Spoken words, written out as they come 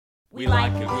We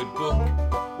like a good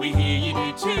book, we hear you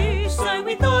do too, so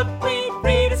we thought we'd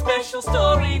read a special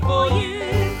story for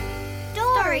you.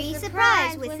 Story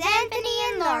Surprise with Anthony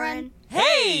and Lauren.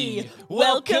 Hey!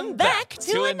 Welcome back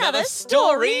to another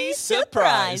Story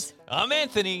Surprise. I'm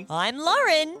Anthony. I'm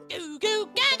Lauren. Goo goo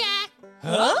gaga.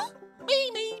 Huh?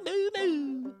 Me me moo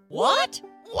moo. What?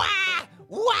 Wah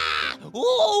wah.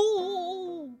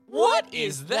 Ooh. What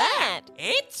is that?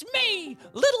 It's me,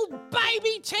 little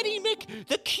baby Teddy Mick,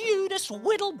 the cutest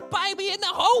little baby in the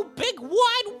whole big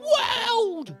wide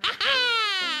world. Ha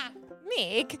ha!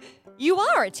 Mick, you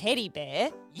are a teddy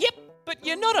bear. Yep, but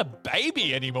you're not a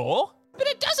baby anymore. But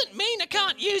it doesn't mean I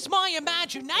can't use my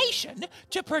imagination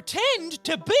to pretend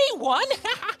to be one.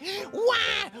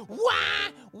 Wah wah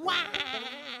wah.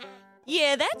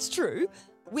 Yeah, that's true.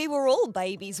 We were all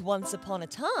babies once upon a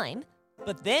time,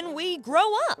 but then we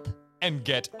grow up. And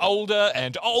get older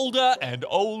and older and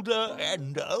older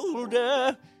and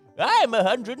older. I'm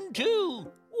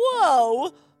 102.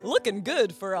 Whoa, looking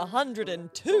good for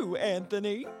 102,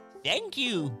 Anthony. Thank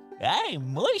you. I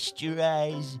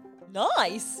moisturize.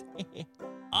 Nice.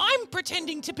 I'm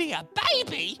pretending to be a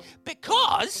baby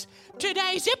because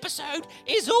today's episode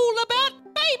is all about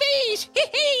babies. Hee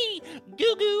hee.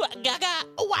 Goo goo gaga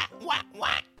wah wah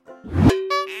wah.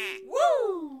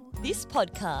 Woo! This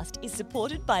podcast is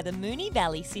supported by the Moonee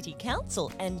Valley City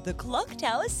Council and the Clock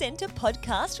Tower Centre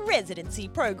Podcast Residency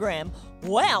Program.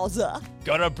 Wowza!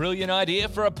 Got a brilliant idea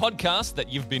for a podcast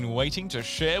that you've been waiting to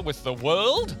share with the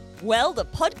world? Well, the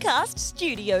podcast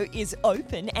studio is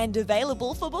open and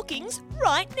available for bookings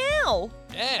right now.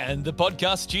 And the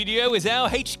podcast studio is our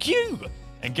HQ.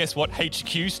 And guess what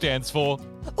HQ stands for?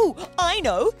 Oh, I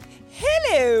know.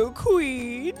 Hello,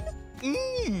 Queen.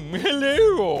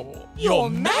 Hello.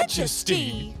 Your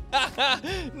Majesty.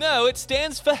 No, it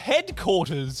stands for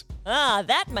headquarters. Ah,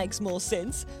 that makes more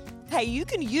sense. Hey, you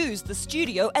can use the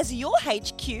studio as your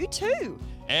HQ too.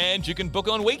 And you can book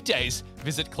on weekdays.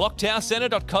 Visit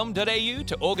clocktowercentre.com.au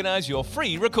to organise your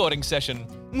free recording session.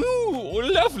 Ooh,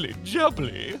 lovely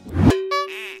jubbly.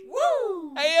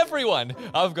 Woo! Hey everyone,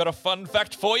 I've got a fun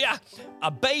fact for you. A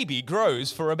baby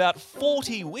grows for about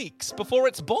 40 weeks before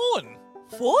it's born.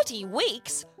 40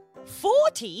 weeks?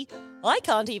 40? I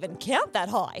can't even count that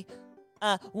high.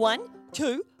 1,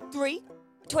 2, 3,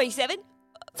 27,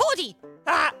 40.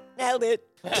 Ah, nailed it.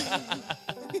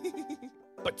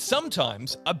 But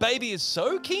sometimes a baby is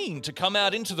so keen to come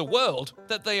out into the world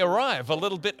that they arrive a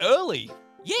little bit early.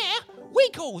 Yeah, we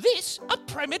call this a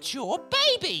premature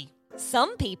baby.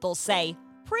 Some people say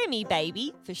preemie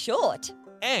baby for short.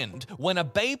 And when a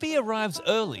baby arrives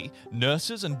early,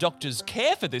 nurses and doctors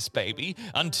care for this baby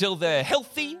until they're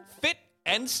healthy, fit,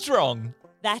 and strong.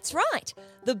 That's right.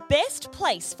 The best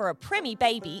place for a preemie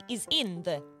baby is in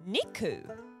the NICU.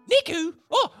 NICU?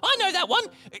 Oh, I know that one.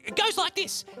 It goes like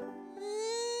this.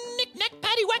 Knick-knack,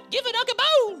 paddywhack, give it a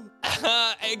bone.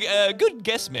 Good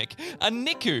guess, Mick. A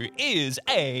NICU is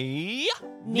a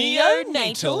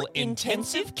Neonatal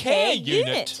Intensive Care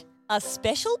Unit. A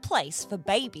special place for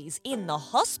babies in the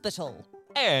hospital.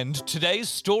 And today's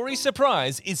story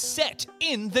surprise is set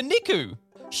in the NICU.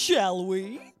 Shall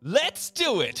we? Let's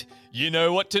do it. You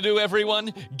know what to do,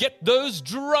 everyone. Get those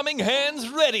drumming hands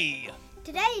ready.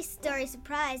 Today's story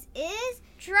surprise is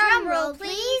drum roll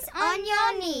please on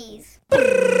your knees.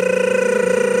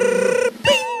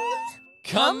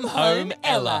 Come home,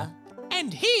 Ella.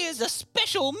 And here's a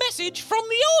special message from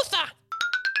the author.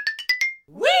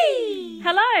 Whee!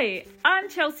 Hello, I'm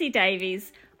Chelsea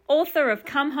Davies, author of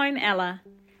Come Home Ella.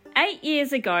 8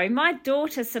 years ago, my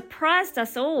daughter surprised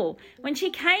us all when she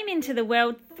came into the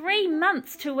world 3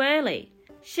 months too early.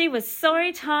 She was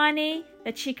so tiny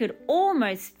that she could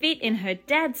almost fit in her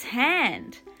dad's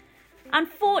hand.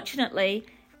 Unfortunately,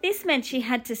 this meant she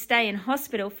had to stay in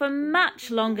hospital for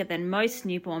much longer than most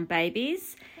newborn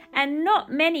babies, and not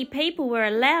many people were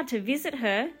allowed to visit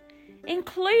her,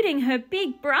 including her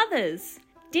big brothers.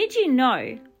 Did you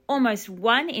know almost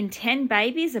 1 in 10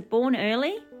 babies are born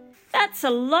early? That's a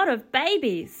lot of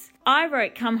babies. I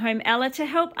wrote Come Home Ella to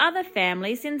help other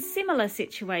families in similar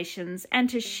situations and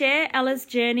to share Ella's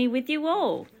journey with you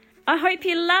all. I hope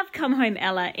you love Come Home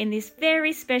Ella in this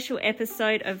very special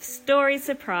episode of Story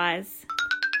Surprise.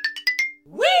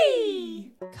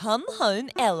 Whee! Come Home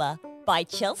Ella by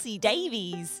Chelsea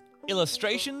Davies.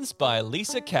 Illustrations by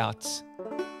Lisa Couts.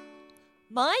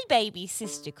 My baby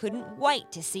sister couldn't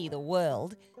wait to see the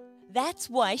world. That's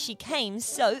why she came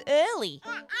so early.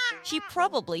 She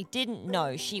probably didn't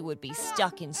know she would be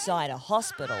stuck inside a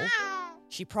hospital.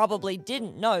 She probably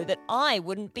didn't know that I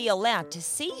wouldn't be allowed to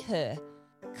see her.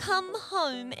 Come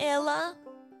home, Ella.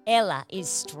 Ella is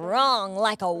strong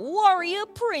like a warrior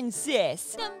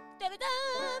princess.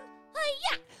 Da-da-dum.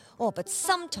 Hi-ya. Oh, but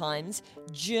sometimes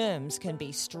germs can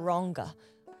be stronger.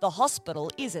 The hospital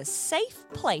is a safe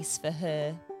place for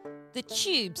her. The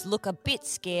tubes look a bit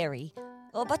scary,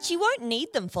 but she won't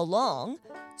need them for long.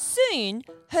 Soon,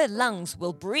 her lungs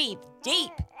will breathe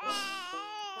deep.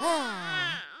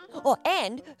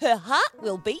 And her heart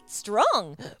will beat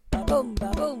strong. Ba-boom,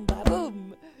 ba-boom,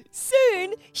 ba-boom.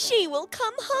 Soon, she will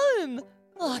come home.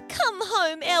 Oh, come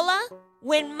home, Ella.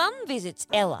 When Mum visits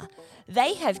Ella,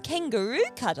 they have kangaroo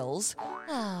cuddles.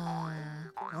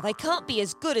 They can't be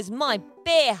as good as my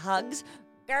bear hugs.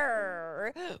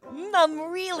 Grrr.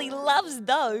 Mum really loves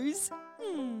those.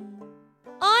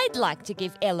 I'd like to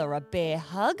give Ella a bear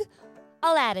hug.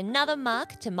 I'll add another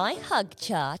mark to my hug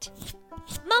chart.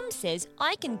 Mum says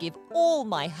I can give all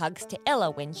my hugs to Ella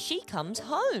when she comes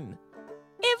home.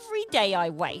 Every day I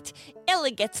wait,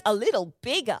 Ella gets a little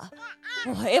bigger.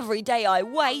 Every day I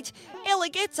wait, Ella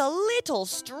gets a little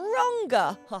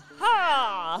stronger. Ha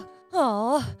ha!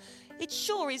 Oh, it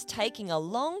sure is taking a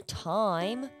long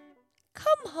time.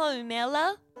 Come home,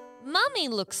 Ella. Mummy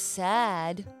looks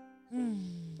sad.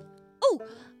 Oh,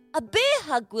 a bear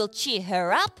hug will cheer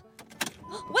her up.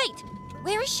 Wait,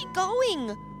 where is she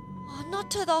going? Oh, not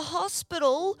to the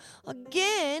hospital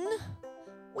again.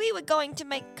 We were going to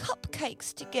make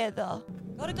cupcakes together.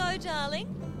 Gotta go,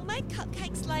 darling. We'll make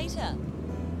cupcakes later.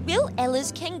 Will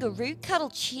Ella's kangaroo cuddle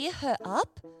cheer her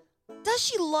up? Does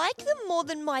she like them more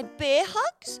than my bear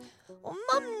hugs? Oh,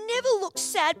 Mum never looked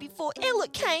sad before Ella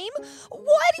came.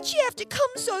 Why did she have to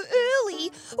come so early?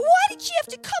 Why did she have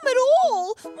to come at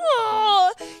all?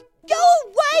 Oh, go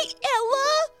away,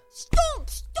 Ella! Stomp,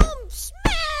 stomp,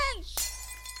 smash!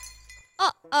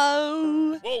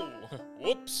 Uh-oh. Whoa,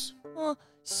 whoops. Oh,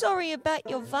 sorry about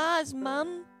your vase,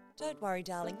 Mum. Don't worry,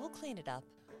 darling. We'll clean it up.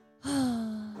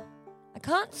 I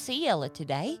can't see Ella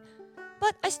today,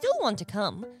 but I still want to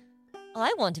come.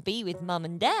 I want to be with Mum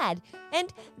and Dad,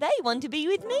 and they want to be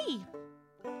with me.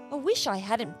 I wish I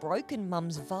hadn't broken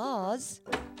Mum's vase.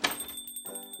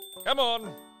 Come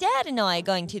on. Dad and I are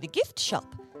going to the gift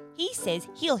shop. He says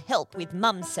he'll help with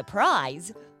Mum's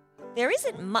surprise. There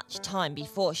isn't much time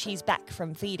before she's back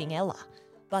from feeding Ella,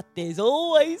 but there's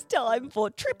always time for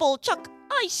triple chuck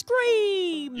ice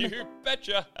cream. You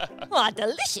betcha.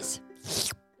 Delicious.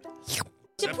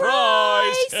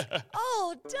 Surprise!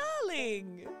 Oh,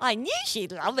 darling. I knew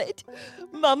she'd love it.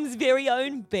 Mum's very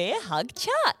own bear hug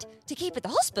chart to keep at the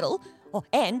hospital,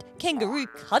 and kangaroo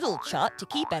cuddle chart to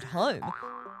keep at home.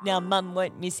 Now Mum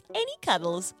won't miss any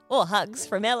cuddles or hugs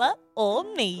from Ella or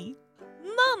me.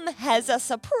 Mum has a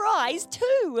surprise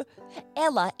too.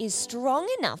 Ella is strong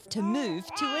enough to move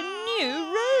to a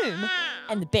new room.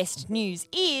 And the best news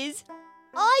is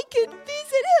I can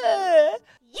visit her.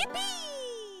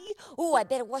 Yippee! Oh, I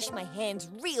better wash my hands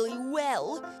really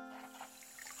well.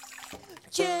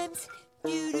 Germs,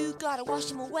 you gotta wash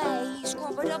them away.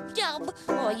 Scrub it up, yum.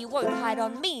 Oh, you won't hide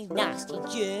on me, nasty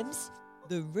germs.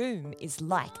 The room is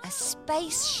like a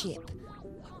spaceship.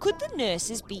 Could the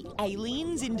nurses be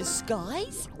aliens in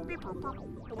disguise?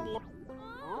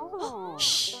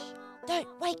 Shh! Don't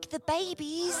wake the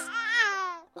babies.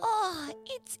 Oh,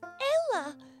 it's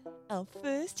Ella, our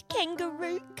first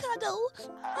kangaroo cuddle.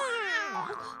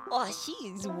 Oh, she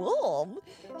is warm.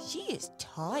 She is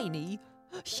tiny.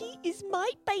 She is my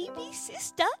baby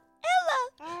sister,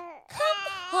 Ella. Come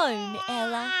home,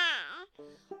 Ella.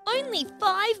 Only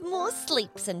 5 more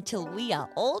sleeps until we are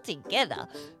all together.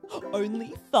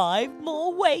 Only 5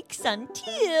 more wakes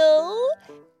until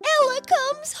Ella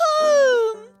comes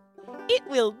home. It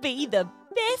will be the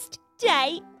best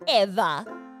day ever.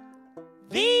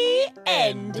 The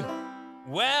end.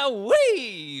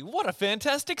 Wowee! What a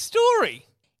fantastic story.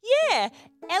 Yeah,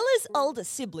 Ella's older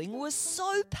sibling was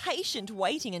so patient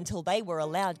waiting until they were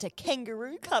allowed to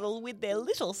kangaroo cuddle with their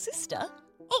little sister.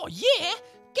 Oh, yeah?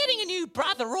 Getting a new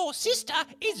brother or sister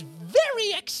is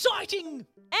very exciting.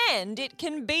 And it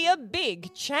can be a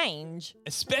big change.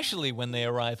 Especially when they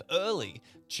arrive early,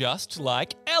 just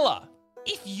like Ella.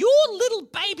 If your little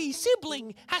baby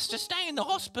sibling has to stay in the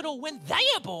hospital when they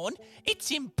are born,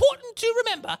 it's important to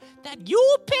remember that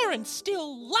your parents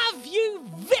still love you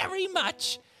very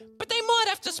much. But they might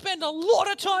have to spend a lot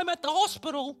of time at the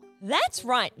hospital. That's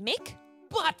right, Mick.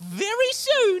 But very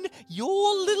soon,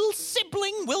 your little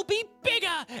sibling will be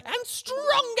bigger and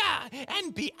stronger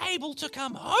and be able to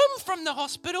come home from the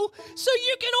hospital so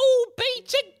you can all be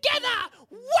together.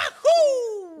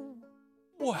 Wahoo!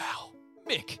 Wow,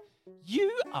 Mick,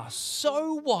 you are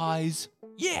so wise.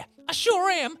 Yeah, I sure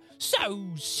am. So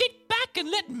sit back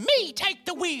and let me take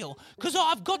the wheel, because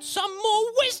I've got some more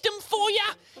wisdom for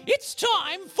you. It's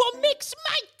time for Mick's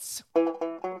Mates.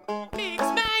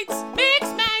 Mick's Mates,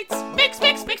 Mick's Mates.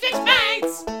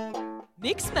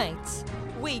 Mixmates.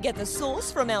 We get the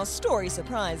source from our Story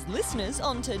Surprise listeners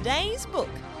on today's book.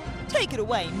 Take it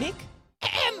away, Mick.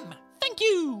 Thank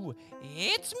you.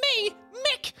 It's me,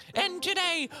 Mick, and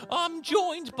today I'm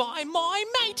joined by my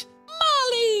mate,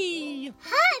 Marley.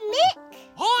 Hi, Mick.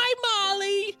 Hi,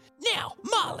 Marley. Now,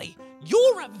 Marley,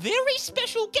 you're a very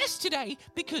special guest today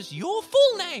because your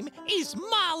full name is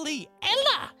Marley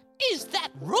Ella. Is that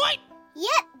right?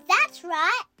 Yep, that's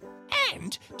right.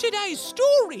 And today's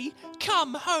story,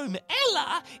 Come Home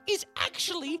Ella, is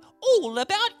actually all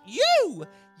about you.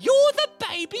 You're the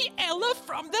baby Ella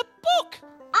from the book.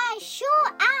 I sure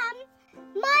am.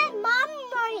 My mum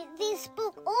wrote this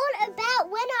book all about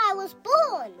when I was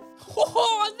born.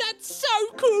 Oh, that's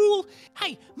so cool.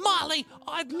 Hey, Marley,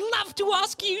 I'd love to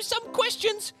ask you some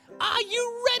questions. Are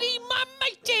you ready, my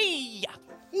matey?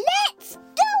 Let's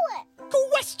do it.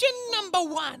 Question number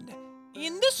 1.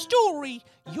 In the story,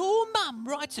 your mum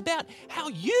writes about how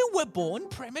you were born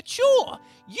premature.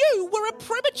 You were a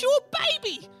premature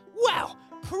baby. Wow,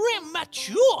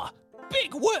 premature.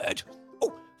 Big word.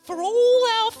 Oh, for all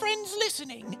our friends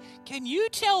listening, can you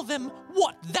tell them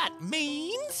what that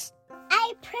means?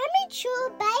 A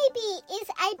premature baby is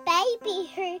a baby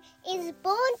who is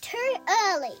born too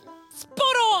early.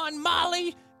 Spot on,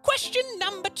 Marley. Question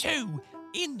number 2.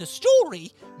 In the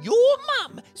story, your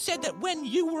mum said that when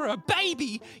you were a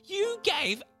baby, you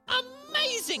gave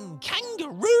amazing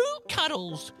kangaroo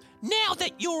cuddles. Now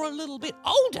that you're a little bit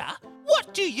older,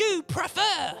 what do you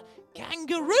prefer?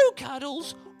 Kangaroo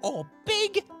cuddles or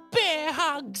big bear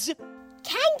hugs?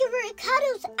 Kangaroo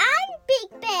cuddles and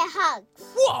big bear hugs.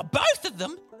 Whoa, both of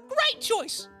them? Great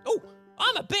choice. Oh,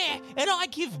 I'm a bear and I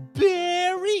give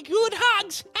very good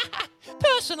hugs.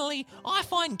 Personally, I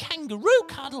find kangaroo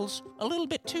cuddles a little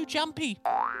bit too jumpy.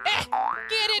 Get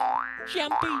it?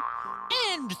 Jumpy.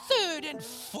 And third and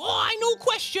final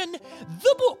question.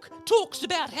 The book talks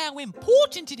about how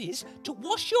important it is to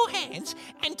wash your hands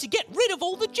and to get rid of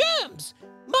all the germs.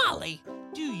 Marley,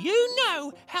 do you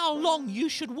know how long you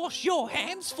should wash your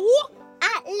hands for?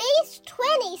 At least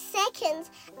 20 seconds,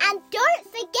 and don't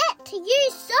forget to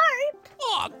use soap.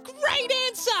 Oh, great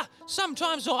answer!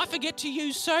 Sometimes I forget to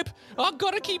use soap. I've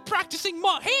got to keep practicing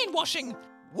my hand washing.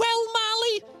 Well,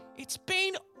 Marley, it's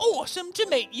been awesome to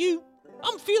meet you.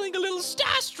 I'm feeling a little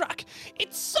starstruck.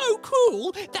 It's so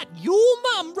cool that your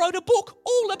mum wrote a book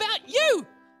all about you.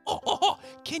 Oh,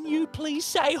 can you please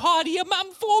say hi to your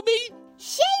mum for me?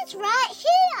 She's right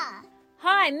here.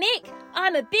 Hi, Mick.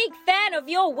 I'm a big fan of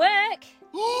your work.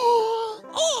 Oh,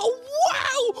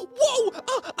 wow! Whoa!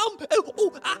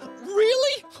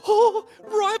 Really? Oh,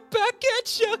 right back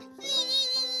at you.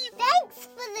 Thanks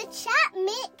for the chat,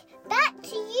 Mick. Back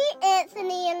to you,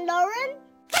 Anthony and Lauren.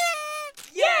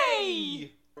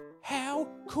 Yay! How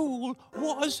cool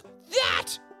was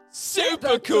that?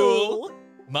 Super cool!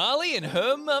 Marley and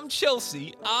her mum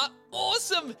Chelsea are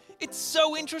awesome! It's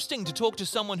so interesting to talk to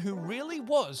someone who really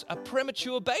was a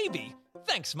premature baby.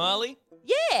 Thanks, Marley.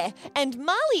 Yeah, and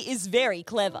Marley is very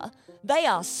clever. They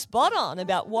are spot on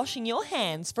about washing your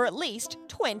hands for at least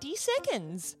 20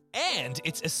 seconds. And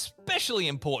it's especially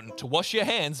important to wash your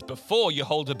hands before you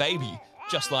hold a baby,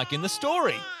 just like in the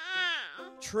story.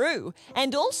 True,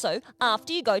 and also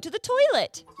after you go to the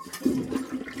toilet.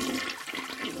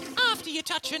 After you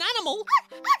touch an animal.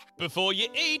 Before you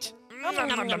eat.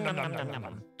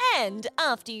 And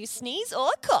after you sneeze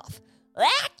or cough.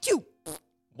 Achoo!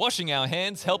 Washing our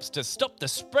hands helps to stop the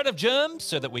spread of germs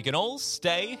so that we can all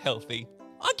stay healthy.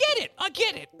 I get it.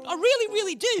 I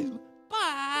really do.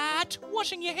 But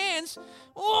washing your hands,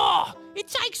 it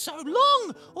takes so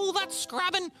long. All that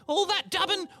scrubbing, all that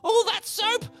dubbing, all that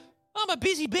soap. I'm a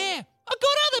busy bear. I've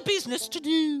got other business to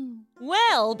do.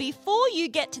 Well, before you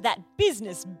get to that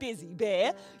business, busy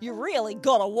bear, you really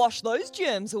gotta wash those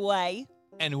germs away.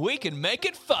 And we can make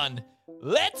it fun.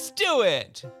 Let's do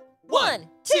it! 1,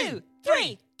 2,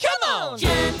 3, come on!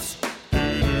 Germs,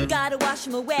 gotta wash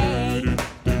them away.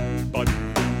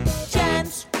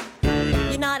 Germs,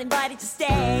 you're not invited to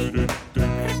stay.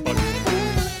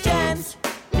 Germs,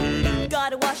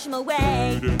 gotta wash them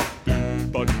away.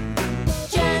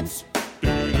 Germs,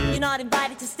 you're not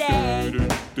invited to stay.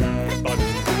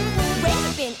 When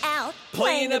you've been out,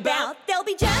 playing about, there'll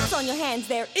be germs on your hands,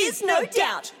 there is no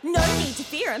doubt. No need to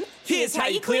fear them, here's how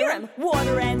you clear them.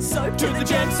 Water and soap till the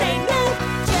germs say no.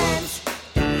 Germs,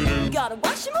 gotta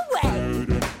wash them away.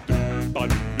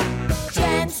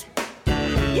 Germs,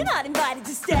 you're not invited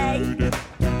to stay.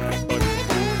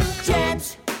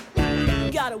 Germs,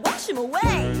 gotta wash them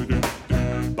away.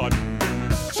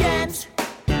 Germs,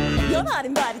 you're not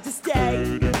invited to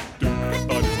stay.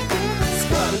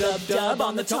 Scrub it up, Scrub-a-dub-dub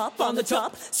on the top, on the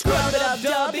top.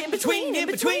 Scrub-a-dub-dub in between, in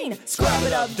between.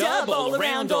 Scrub-a-dub-dub all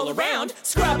around, all around.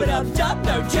 Scrub-a-dub-dub,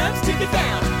 no germs to be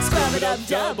found.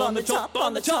 Scrub-a-dub-dub on the top,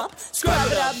 on the top.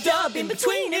 Scrub-a-dub-dub in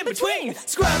between, in between.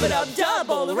 Scrub-a-dub-dub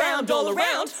all around, all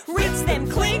around. Rinse them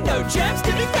clean, no germs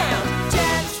to be found.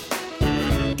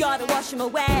 Germs, gotta wash them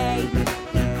away.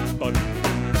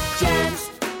 Germs,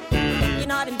 you're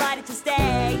not invited to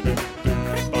stay.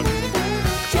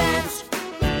 Germs,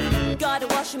 gotta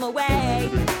wash them away.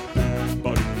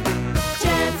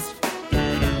 Germs,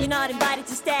 you're not invited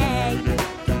to stay.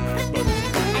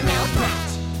 And now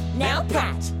pat, now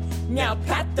pat, now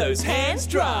pat those hands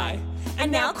dry.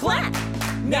 And now clap,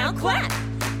 now clap,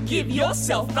 give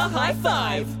yourself a high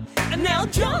five. And now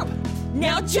jump,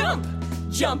 now jump,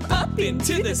 jump up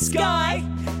into the sky.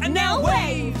 And now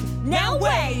wave, now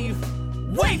wave,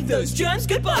 wave those germs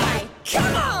goodbye.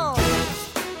 Come on!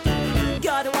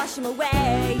 Gotta wash them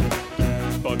away.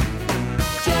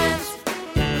 Germs,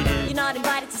 you're not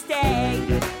invited to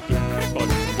stay.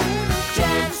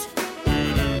 Germs,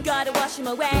 gotta wash them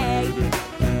away.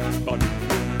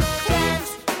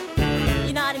 Germs,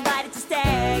 you're not invited to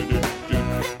stay.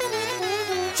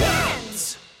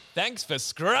 Germs! Thanks for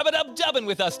scrub-a-dub-dubbing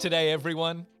with us today,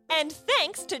 everyone. And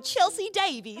thanks to Chelsea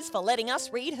Davies for letting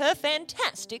us read her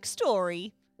fantastic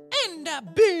story. And a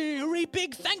very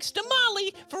big thanks to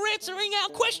Marley for answering our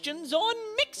questions on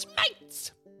Mixed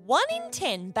Mates. 1 in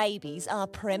 10 babies are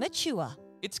premature.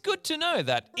 It's good to know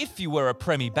that if you were a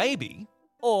preemie baby,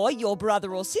 Or your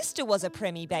brother or sister was a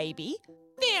preemie baby.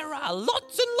 There are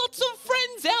lots and lots of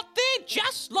friends out there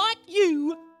just like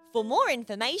you. For more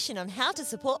information on how to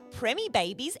support preemie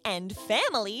babies and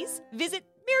families, visit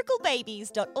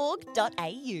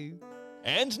miraclebabies.org.au.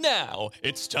 and now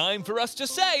it's time for us to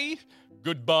say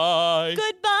goodbye.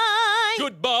 Goodbye!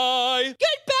 Goodbye.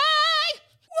 Goodbye!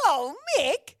 Whoa,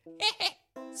 Mick!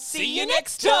 See you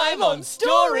next time on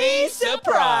Story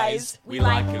Surprise. We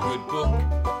like a good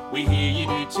book, we hear you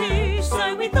do too,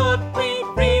 so we thought we'd